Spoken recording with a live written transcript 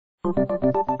Did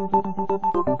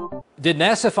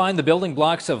NASA find the building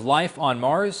blocks of life on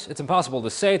Mars? It's impossible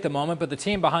to say at the moment, but the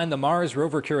team behind the Mars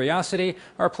rover Curiosity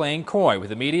are playing coy with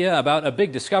the media about a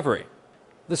big discovery.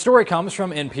 The story comes from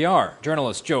NPR.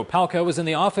 Journalist Joe Palca was in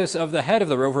the office of the head of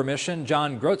the rover mission,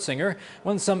 John Grotzinger,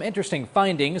 when some interesting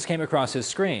findings came across his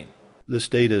screen. This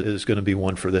data is going to be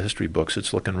one for the history books.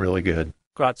 It's looking really good.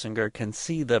 Grotzinger can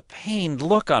see the pained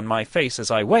look on my face as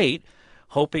I wait,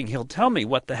 hoping he'll tell me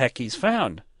what the heck he's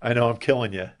found. I know I'm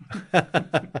killing you.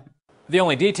 The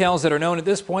only details that are known at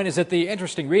this point is that the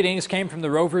interesting readings came from the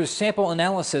rover's Sample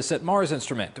Analysis at Mars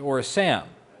Instrument, or SAM.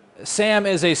 SAM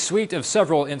is a suite of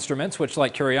several instruments which,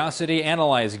 like Curiosity,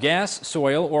 analyze gas,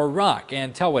 soil, or rock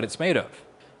and tell what it's made of.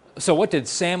 So what did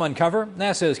SAM uncover?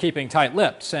 NASA is keeping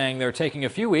tight-lipped, saying they're taking a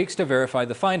few weeks to verify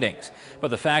the findings. But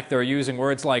the fact they're using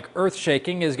words like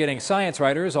earth-shaking is getting science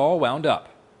writers all wound up.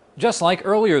 Just like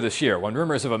earlier this year, when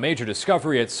rumors of a major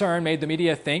discovery at CERN made the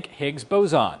media think Higgs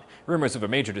boson. Rumors of a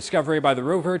major discovery by the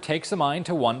rover takes the mind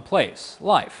to one place: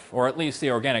 life, or at least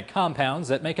the organic compounds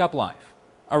that make up life.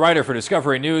 A writer for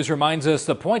Discovery News reminds us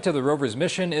the point of the rover's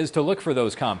mission is to look for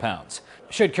those compounds.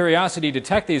 Should Curiosity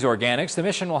detect these organics, the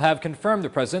mission will have confirmed the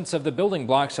presence of the building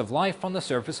blocks of life on the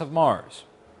surface of Mars.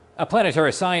 A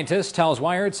planetary scientist tells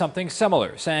Wired something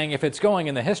similar, saying if it's going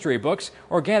in the history books,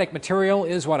 organic material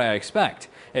is what I expect.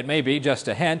 It may be just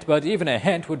a hint, but even a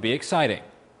hint would be exciting.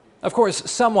 Of course,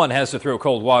 someone has to throw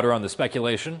cold water on the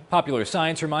speculation. Popular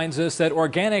science reminds us that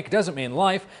organic doesn't mean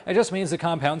life, it just means the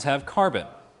compounds have carbon.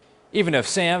 Even if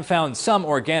SAM found some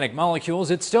organic molecules,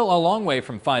 it's still a long way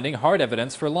from finding hard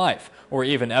evidence for life, or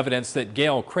even evidence that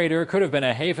Gale Crater could have been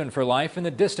a haven for life in the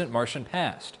distant Martian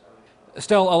past.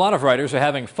 Still, a lot of writers are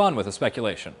having fun with the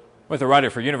speculation, with a writer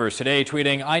for Universe Today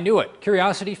tweeting, "I knew it,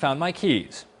 Curiosity found my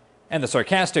keys." And the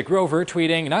sarcastic Rover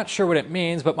tweeting, "Not sure what it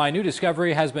means, but my new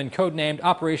discovery has been codenamed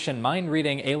Operation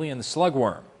Mind-Reading Alien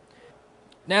Slugworm."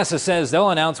 NASA says they'll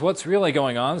announce what's really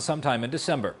going on sometime in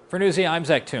December. For Newsy, I'm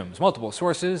Zach Toombs. Multiple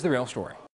sources, the real story.